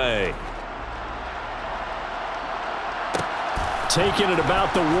it away. Taking it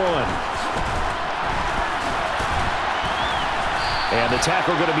about the 1. And the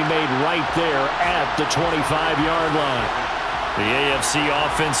tackle going to be made right there at the 25-yard line. The AFC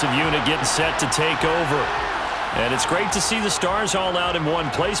offensive unit getting set to take over. And it's great to see the stars all out in one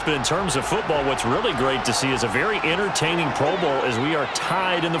place, but in terms of football, what's really great to see is a very entertaining Pro Bowl as we are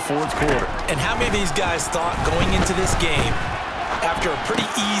tied in the 4th quarter. And how many of these guys thought going into this game, after a pretty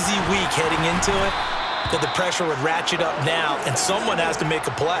easy week heading into it, that the pressure would ratchet up now and someone has to make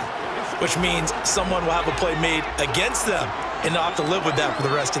a play, which means someone will have a play made against them and they'll have to live with that for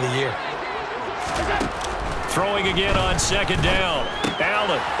the rest of the year. Throwing again on 2nd down.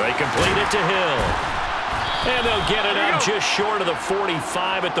 Allen, they complete it to Hill. And they'll get it up just short of the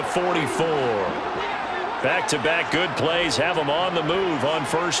 45 at the 44. Back-to-back good plays have them on the move on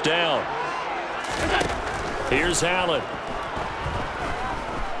first down. Here's Allen.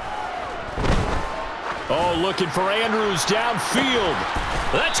 Oh, looking for Andrews downfield.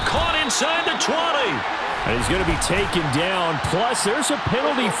 That's caught inside the 20. And he's going to be taken down. Plus, there's a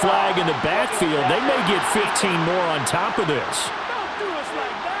penalty flag in the backfield. They may get 15 more on top of this.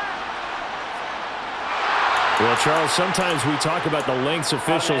 Well, Charles, sometimes we talk about the lengths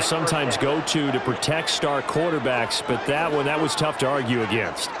officials sometimes go to protect star quarterbacks, but that was tough to argue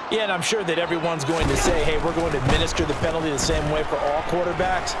against. Yeah, and I'm sure that everyone's going to say, hey, we're going to administer the penalty the same way for all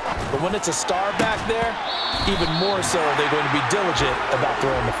quarterbacks. But when it's a star back there, even more so are they going to be diligent about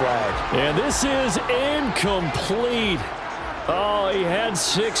throwing the flag. And this is incomplete. Oh, he had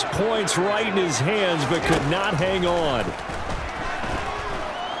 6 points right in his hands, but could not hang on.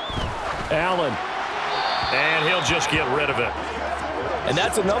 Allen. And he'll just get rid of it. And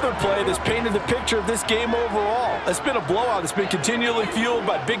that's another play that's painted the picture of this game overall. It's been a blowout. It's been continually fueled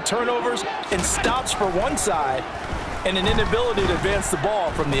by big turnovers and stops for one side and an inability to advance the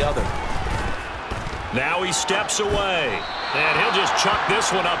ball from the other. Now he steps away. And he'll just chuck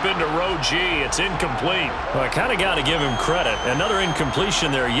this one up into row G. It's incomplete. Well, I kind of got to give him credit. Another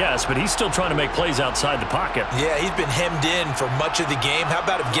incompletion there, yes, but he's still trying to make plays outside the pocket. Yeah, he's been hemmed in for much of the game. How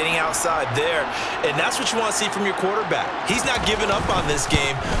about him getting outside there? And that's what you want to see from your quarterback. He's not giving up on this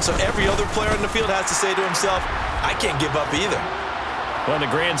game, so every other player in the field has to say to himself, I can't give up either. Well, in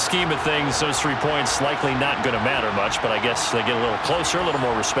the grand scheme of things, those 3 points likely not going to matter much, but I guess they get a little closer, a little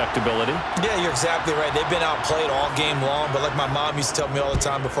more respectability. Yeah, you're exactly right. They've been outplayed all game long, but like my mom used to tell me all the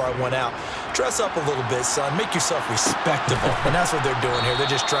time before I went out, dress up a little bit, son. Make yourself respectable. And that's what they're doing here. They're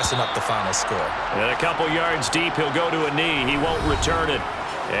just dressing up the final score. And a couple yards deep, he'll go to a knee. He won't return it.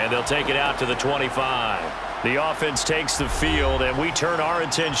 And they'll take it out to the 25. The offense takes the field, and we turn our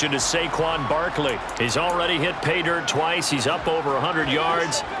attention to Saquon Barkley. He's already hit pay dirt twice. He's up over 100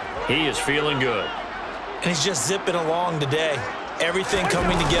 yards. He is feeling good. And he's just zipping along today. Everything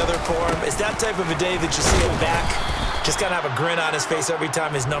coming together for him. It's that type of a day that you see him back. Just got to have a grin on his face every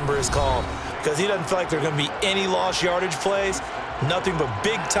time his number is called, because he doesn't feel like there are going to be any lost yardage plays. Nothing but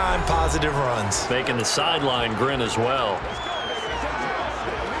big-time positive runs. Making the sideline grin as well.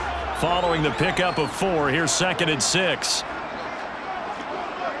 Following the pickup of 4, here's 2nd and 6.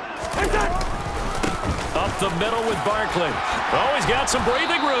 Up the middle with Barkley. Oh, he's got some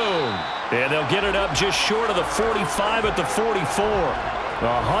breathing room. And they'll get it up just short of the 45 at the 44.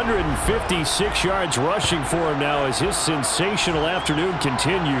 156 yards rushing for him now as his sensational afternoon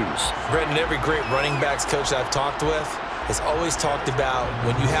continues. Brendan, every great running backs coach that I've talked with has always talked about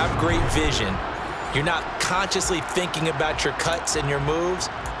when you have great vision, you're not consciously thinking about your cuts and your moves.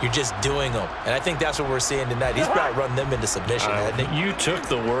 You're just doing them. And I think that's what we're seeing tonight. He's about run them into submission, hasn't he? You took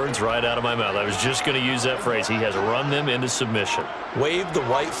the words right out of my mouth. I was just going to use that phrase. He has run them into submission. Wave the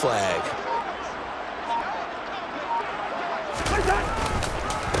white flag.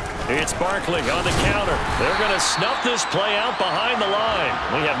 It's Barkley on the counter. They're going to snuff this play out behind the line.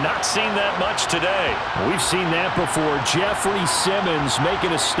 We have not seen that much today. We've seen that before. Jeffrey Simmons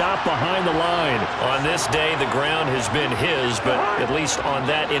making a stop behind the line. On this day, the ground has been his, but at least on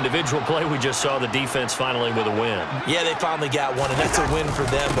that individual play, we just saw the defense finally with a win. Yeah, they finally got one, and that's a win for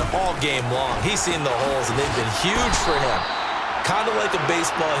them, but all game long, he's seen the holes, and they've been huge for him. Kind of like a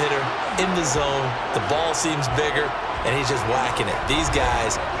baseball hitter in the zone. The ball seems bigger, and he's just whacking it. These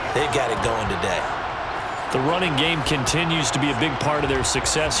guys, they've got it going today. The running game continues to be a big part of their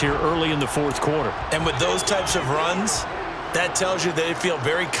success here early in the fourth quarter. And with those types of runs, that tells you they feel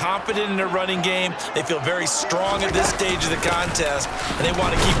very confident in their running game. They feel very strong at this stage of the contest, and they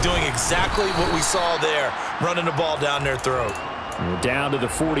want to keep doing exactly what we saw there, running the ball down their throat. We're down to the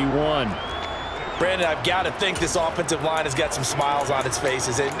 41. Brandon, I've got to think this offensive line has got some smiles on its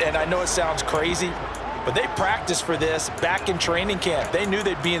faces. And I know it sounds crazy, but they practiced for this back in training camp. They knew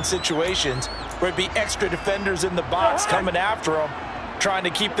they'd be in situations where it'd be extra defenders in the box coming after them, trying to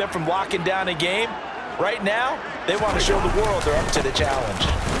keep them from locking down a game. Right now, they want to show the world they're up to the challenge.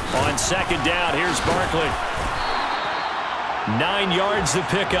 On second down, here's Barkley. 9 yards to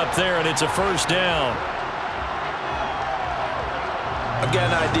pick up there, and it's a first down. I've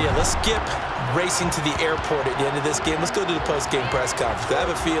got an idea. Let's skip racing to the airport at the end of this game. Let's go to the post-game press conference. I have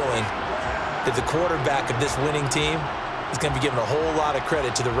a feeling that the quarterback of this winning team is going to be given a whole lot of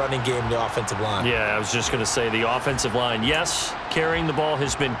credit to the running game and the offensive line. Yeah, I was just going to say the offensive line, yes, carrying the ball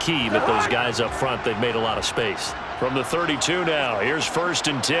has been key, but those guys up front, they've made a lot of space. From the 32 now, here's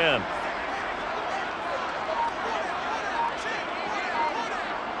 1st and 10.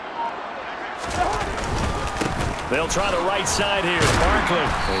 They'll try the right side here.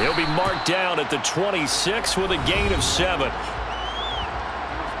 Barkley, he'll be marked down at the 26 with a gain of 7.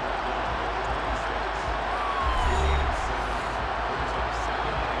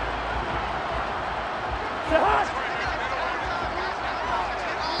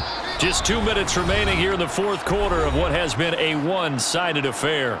 Just 2 minutes remaining here in the fourth quarter of what has been a one-sided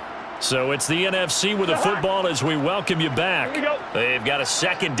affair. So it's the NFC with the football as we welcome you back. They've got a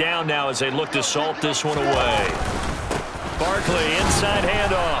second down now as they look to salt this one away. Barkley, inside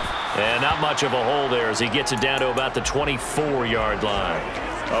handoff. And not much of a hole there as he gets it down to about the 24-yard line.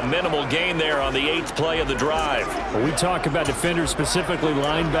 A minimal gain there on the 8th play of the drive. When we talk about defenders, specifically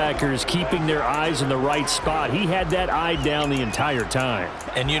linebackers, keeping their eyes in the right spot. He had that eye down the entire time.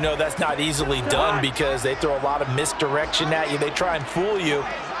 And you know that's not easily done because they throw a lot of misdirection at you. They try and fool you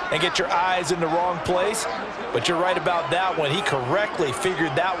and get your eyes in the wrong place. But you're right about that one. He correctly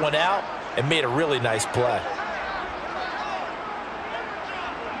figured that one out and made a really nice play.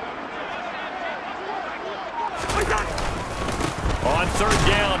 On third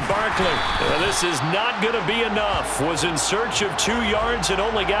down, Barkley. This is not going to be enough. Was in search of 2 yards and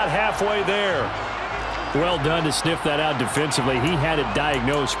only got halfway there. Well done to sniff that out defensively. He had it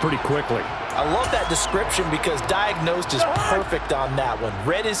diagnosed pretty quickly. I love that description because diagnosed is perfect on that one.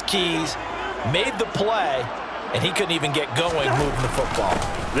 Read his keys, made the play, and he couldn't even get going moving the football.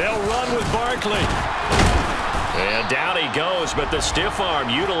 They'll run with Barkley. And down he goes, but the stiff arm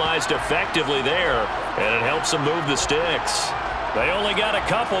utilized effectively there, and it helps him move the sticks. They only got a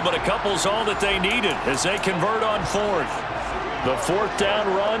couple, but a couple's all that they needed as they convert on fourth. The fourth down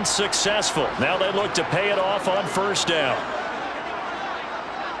run successful. Now they look to pay it off on first down.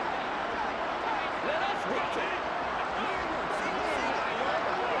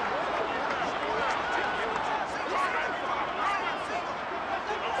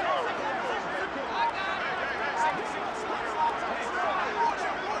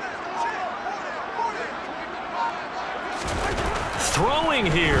 Throwing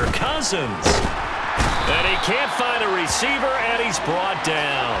here, Cousins. And he can't find a receiver, and he's brought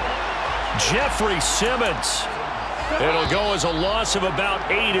down. Jeffrey Simmons. It'll go as a loss of about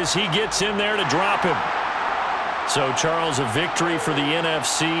 8 as he gets in there to drop him. So, Charles, a victory for the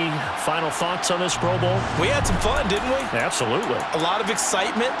NFC. Final thoughts on this Pro Bowl? We had some fun, didn't we? Absolutely. A lot of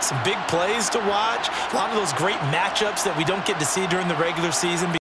excitement, some big plays to watch, a lot of those great matchups that we don't get to see during the regular season.